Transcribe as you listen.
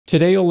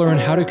Today you'll learn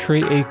how to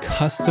create a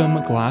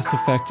custom glass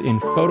effect in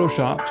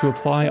Photoshop to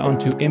apply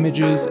onto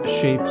images,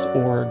 shapes,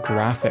 or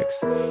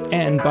graphics.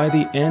 And by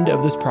the end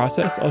of this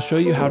process, I'll show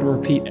you how to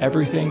repeat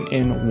everything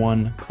in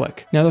one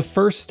click. Now the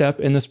first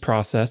step in this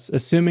process,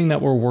 assuming that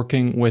we're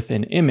working with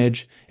an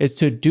image, is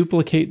to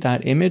duplicate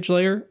that image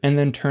layer and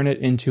then turn it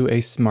into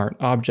a smart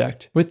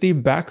object. With the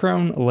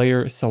background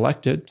layer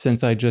selected,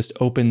 since I just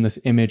opened this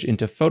image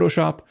into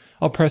Photoshop,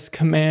 I'll press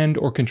Command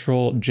or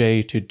Control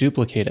J to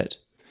duplicate it.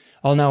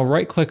 I'll now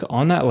right-click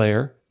on that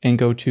layer and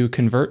go to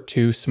Convert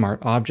to Smart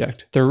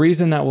Object. The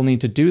reason that we'll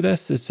need to do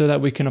this is so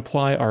that we can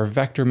apply our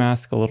vector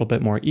mask a little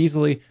bit more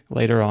easily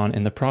later on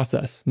in the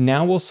process.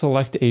 Now we'll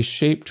select a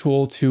shape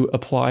tool to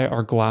apply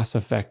our glass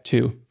effect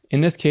to. In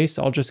this case,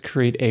 I'll just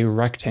create a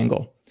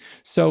rectangle.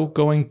 So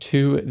going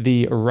to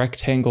the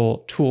rectangle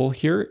tool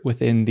here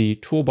within the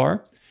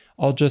toolbar,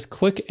 I'll just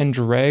click and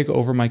drag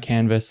over my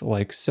canvas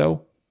like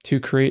so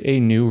to create a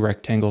new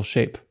rectangle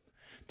shape.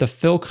 The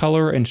fill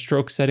color and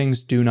stroke settings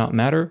do not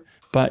matter,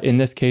 but in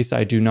this case,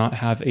 I do not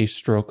have a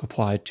stroke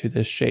applied to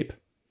this shape.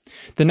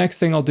 The next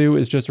thing I'll do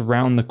is just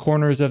round the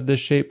corners of this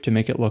shape to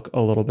make it look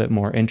a little bit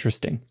more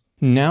interesting.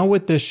 Now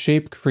with this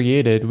shape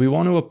created, we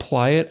want to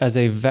apply it as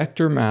a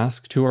vector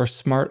mask to our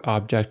smart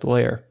object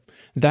layer.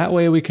 That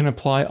way we can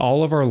apply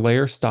all of our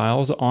layer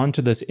styles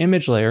onto this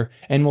image layer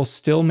and we'll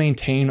still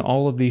maintain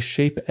all of these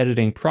shape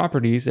editing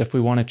properties if we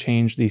want to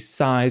change the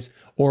size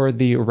or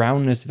the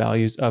roundness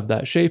values of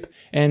that shape,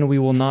 and we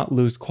will not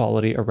lose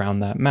quality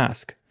around that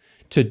mask.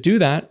 To do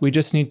that, we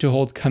just need to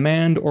hold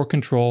Command or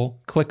Control,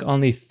 click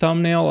on the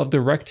thumbnail of the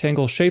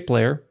rectangle shape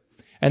layer,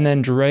 and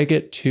then drag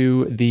it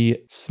to the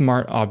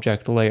smart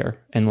object layer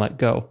and let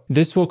go.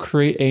 This will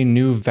create a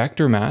new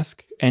vector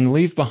mask and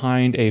leave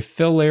behind a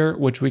fill layer,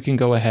 which we can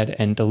go ahead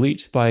and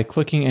delete by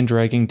clicking and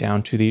dragging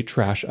down to the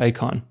trash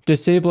icon.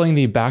 Disabling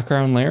the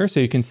background layer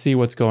so you can see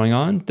what's going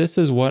on, this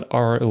is what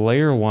our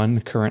layer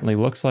 1 currently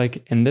looks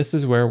like, and this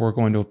is where we're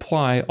going to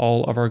apply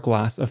all of our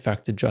glass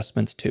effect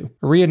adjustments to.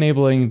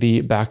 Re-enabling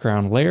the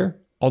background layer,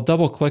 I'll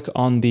double click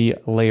on the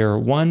layer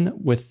 1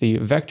 with the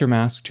vector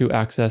mask to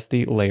access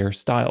the layer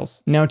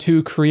styles. Now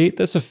to create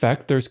this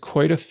effect, there's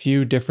quite a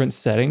few different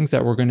settings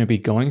that we're going to be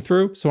going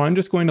through, so I'm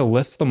just going to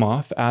list them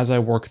off as I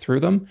work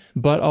through them,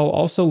 but I'll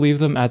also leave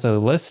them as a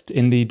list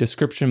in the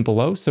description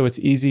below so it's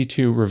easy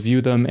to review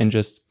them and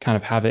just kind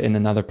of have it in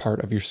another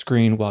part of your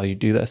screen while you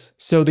do this.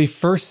 So the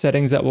first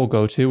settings that we'll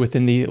go to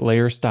within the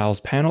layer styles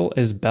panel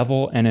is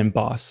Bevel and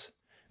Emboss.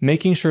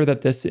 Making sure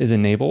that this is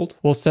enabled,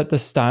 we'll set the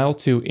style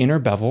to inner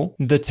bevel,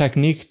 the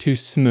technique to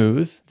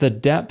smooth, the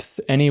depth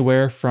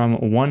anywhere from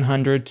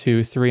 100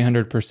 to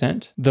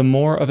 300%. The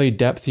more of a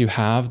depth you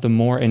have, the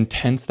more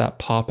intense that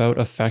pop-out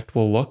effect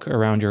will look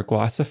around your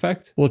glass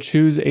effect. We'll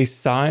choose a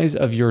size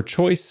of your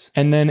choice,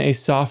 and then a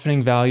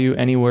softening value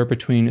anywhere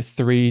between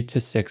 3 to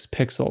 6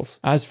 pixels.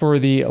 As for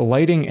the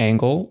lighting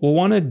angle, we'll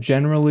want to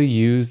generally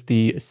use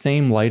the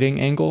same lighting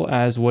angle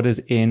as what is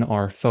in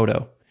our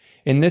photo.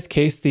 In this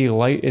case, the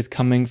light is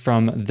coming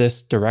from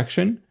this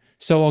direction,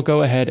 so I'll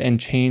go ahead and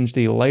change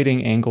the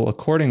lighting angle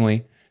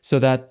accordingly so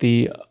that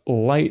the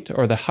light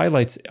or the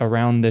highlights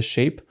around this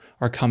shape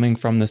are coming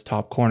from this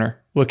top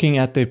corner. Looking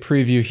at the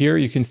preview here,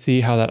 you can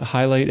see how that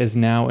highlight is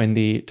now in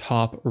the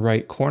top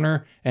right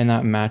corner, and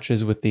that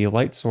matches with the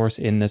light source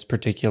in this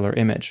particular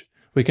image.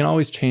 We can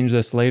always change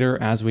this later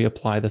as we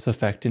apply this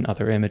effect in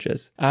other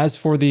images. As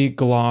for the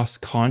gloss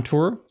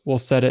contour, we'll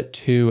set it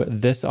to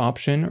this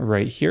option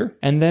right here.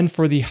 And then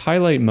for the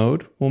highlight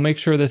mode, we'll make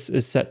sure this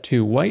is set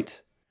to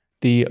white.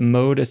 The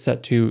mode is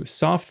set to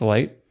soft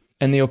light,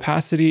 and the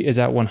opacity is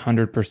at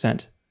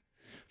 100%.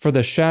 For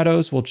the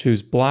shadows, we'll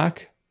choose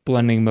black,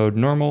 blending mode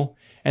normal,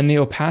 and the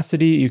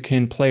opacity you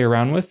can play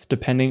around with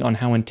depending on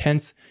how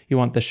intense you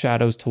want the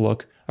shadows to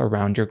look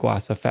around your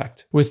glass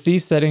effect. With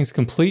these settings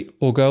complete,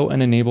 we'll go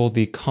and enable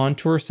the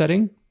contour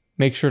setting.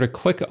 Make sure to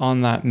click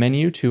on that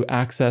menu to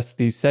access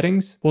these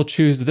settings. We'll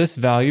choose this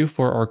value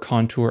for our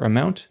contour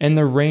amount, and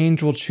the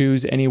range we'll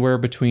choose anywhere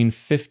between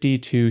 50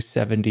 to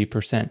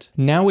 70%.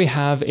 Now we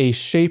have a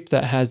shape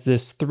that has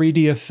this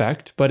 3D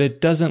effect, but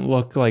it doesn't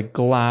look like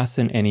glass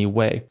in any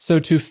way. So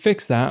to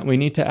fix that, we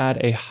need to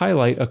add a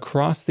highlight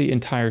across the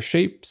entire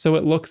shape so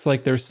it looks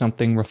like there's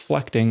something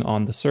reflecting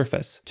on the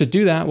surface. To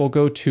do that, we'll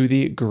go to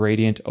the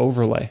gradient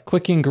overlay.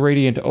 Clicking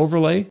gradient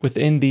overlay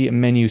within the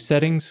menu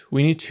settings,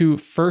 we need to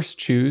first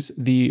choose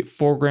the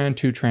Foreground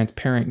To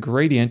Transparent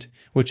gradient,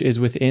 which is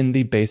within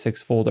the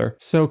basics folder.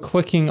 So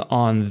clicking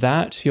on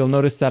that, you'll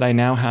notice that I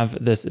now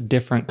have this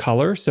different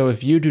color. So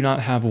if you do not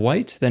have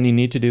white, then you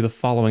need to do the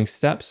following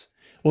steps.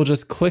 We'll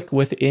just click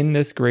within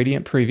this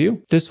gradient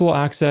preview. This will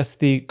access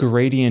the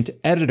gradient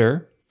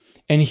editor.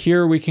 And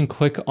here we can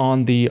click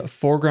on the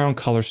foreground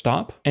color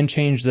stop and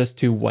change this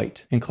to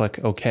white and click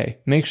OK.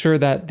 Make sure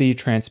that the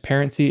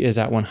transparency is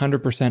at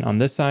 100% on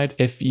this side.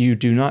 If you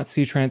do not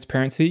see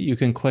transparency, you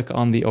can click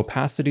on the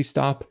opacity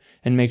stop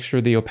and make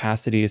sure the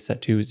opacity is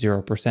set to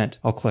 0%.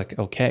 I'll click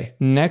OK.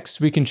 Next,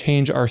 we can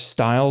change our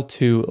style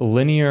to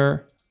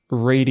linear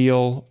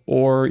radial,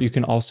 or you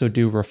can also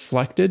do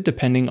reflected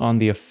depending on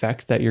the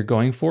effect that you're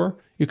going for.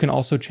 You can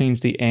also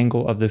change the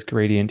angle of this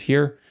gradient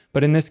here,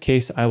 but in this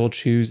case, I will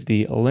choose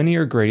the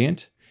linear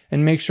gradient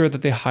and make sure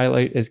that the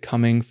highlight is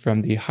coming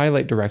from the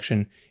highlight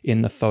direction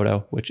in the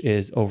photo, which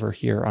is over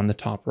here on the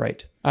top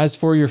right. As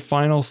for your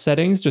final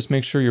settings, just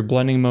make sure your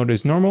blending mode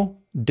is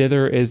normal,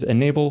 dither is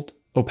enabled,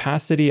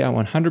 opacity at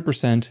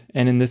 100%,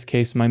 and in this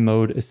case, my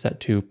mode is set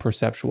to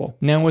perceptual.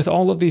 Now, with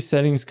all of these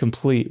settings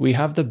complete, we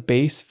have the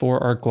base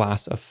for our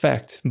glass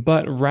effect,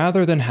 but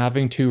rather than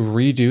having to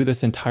redo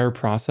this entire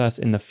process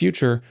in the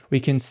future, we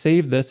can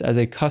save this as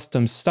a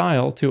custom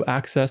style to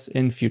access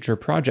in future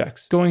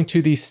projects. Going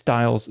to the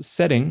styles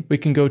setting, we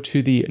can go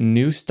to the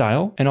new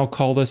style, and I'll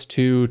call this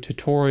to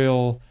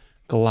tutorial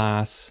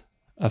glass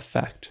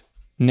effect.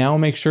 Now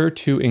make sure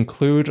to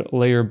include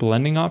layer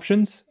blending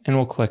options and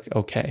we'll click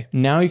OK.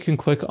 Now you can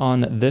click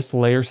on this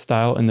layer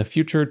style in the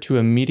future to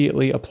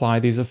immediately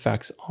apply these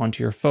effects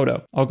onto your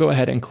photo. I'll go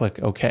ahead and click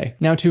OK.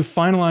 Now to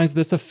finalize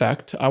this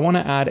effect, I want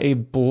to add a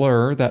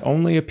blur that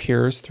only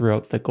appears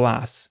throughout the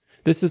glass.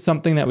 This is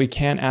something that we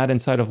can't add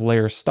inside of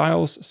layer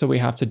styles, so we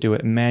have to do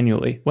it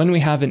manually. When we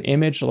have an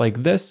image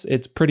like this,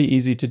 it's pretty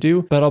easy to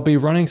do, but I'll be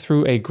running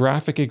through a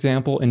graphic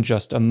example in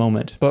just a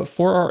moment. But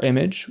for our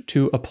image,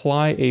 to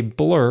apply a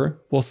blur,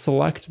 we'll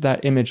select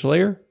that image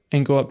layer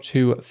and go up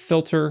to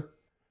Filter,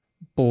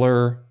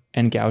 Blur,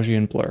 and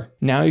Gaussian Blur.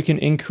 Now you can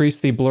increase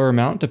the blur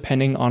amount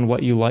depending on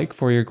what you like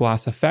for your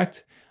glass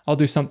effect. I'll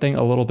do something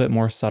a little bit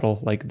more subtle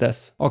like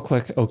this. I'll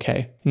click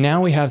OK.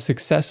 Now we have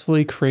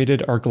successfully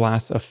created our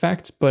glass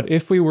effect, but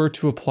if we were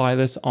to apply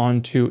this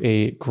onto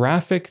a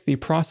graphic, the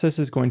process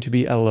is going to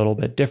be a little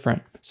bit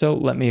different. So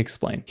let me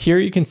explain. Here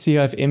you can see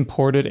I've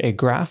imported a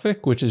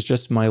graphic, which is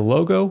just my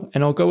logo,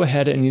 and I'll go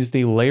ahead and use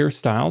the layer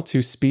style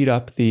to speed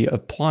up the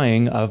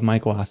applying of my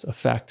glass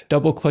effect.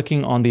 Double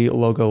clicking on the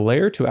logo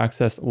layer to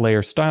access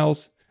layer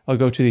styles, I'll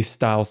go to the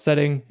style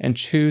setting and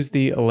choose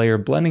the layer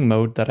blending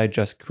mode that I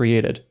just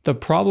created. The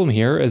problem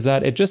here is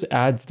that it just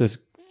adds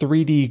this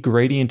 3D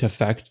gradient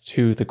effect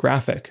to the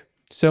graphic.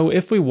 So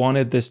if we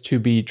wanted this to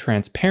be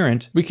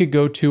transparent, we could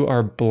go to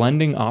our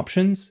blending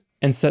options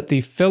and set the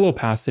fill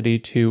opacity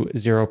to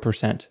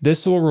 0%.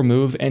 This will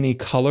remove any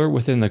color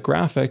within the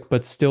graphic,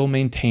 but still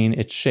maintain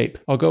its shape.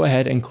 I'll go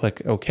ahead and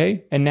click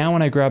OK. And now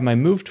when I grab my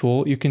move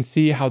tool, you can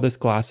see how this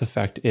glass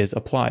effect is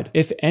applied.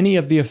 If any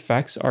of the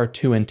effects are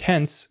too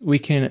intense, we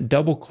can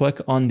double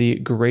click on the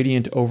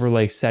gradient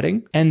overlay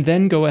setting and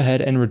then go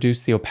ahead and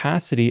reduce the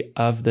opacity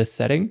of this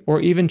setting,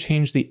 or even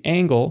change the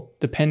angle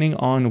depending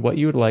on what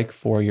you would like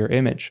for your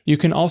image. You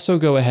can also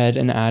go ahead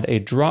and add a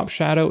drop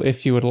shadow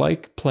if you would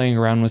like, playing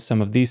around with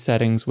some of these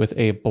settings with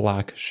a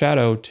black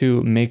shadow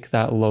to make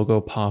that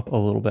logo pop a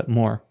little bit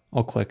more.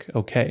 I'll click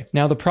OK.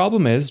 Now the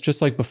problem is,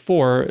 just like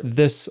before,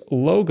 this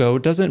logo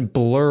doesn't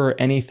blur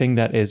anything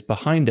that is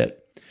behind it.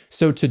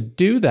 So to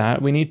do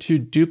that, we need to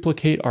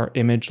duplicate our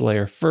image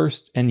layer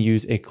first and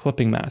use a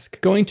clipping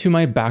mask. Going to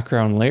my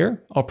background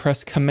layer, I'll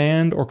press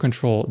Command or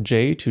Control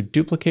J to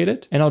duplicate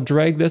it, and I'll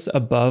drag this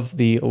above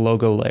the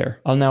logo layer.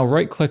 I'll now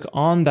right click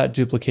on that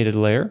duplicated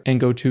layer and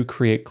go to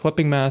Create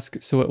Clipping Mask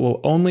so it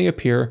will only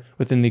appear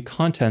within the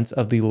contents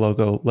of the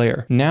logo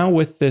layer. Now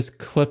with this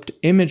clipped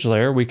image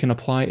layer, we can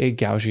apply a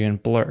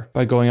Gaussian blur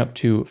by going up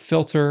to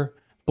Filter,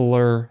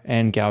 Blur,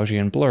 and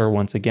Gaussian Blur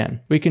once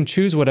again. We can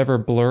choose whatever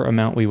blur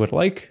amount we would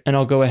like, and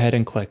I'll go ahead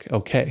and click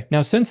OK.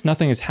 Now, since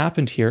nothing has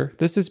happened here,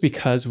 this is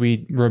because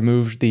we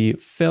removed the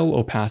fill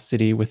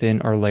opacity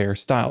within our layer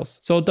styles.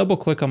 So I'll double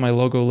click on my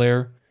logo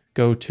layer,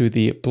 go to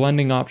the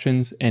blending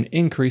options and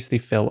increase the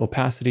fill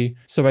opacity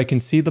so I can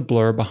see the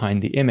blur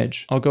behind the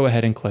image. I'll go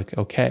ahead and click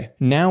OK.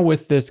 Now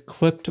with this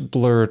clipped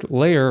blurred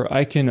layer,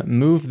 I can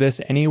move this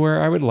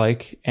anywhere I would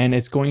like, and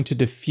it's going to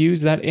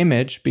diffuse that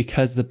image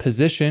because the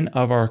position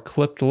of our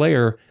clipped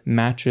layer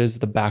matches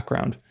the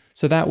background.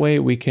 So that way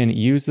we can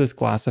use this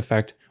glass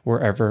effect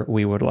wherever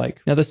we would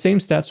like. Now the same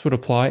steps would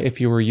apply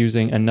if you were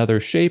using another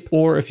shape,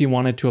 or if you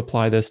wanted to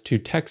apply this to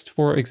text,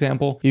 for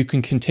example. You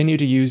can continue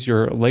to use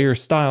your layer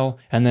style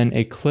and then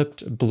a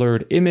clipped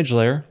blurred image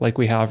layer like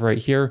we have right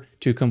here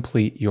to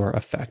complete your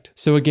effect.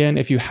 So again,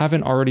 if you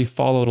haven't already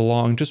followed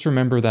along, just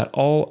remember that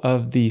all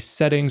of the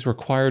settings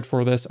required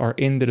for this are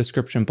in the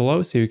description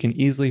below so you can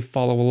easily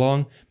follow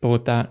along. But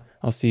with that,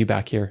 I'll see you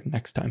back here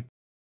next time.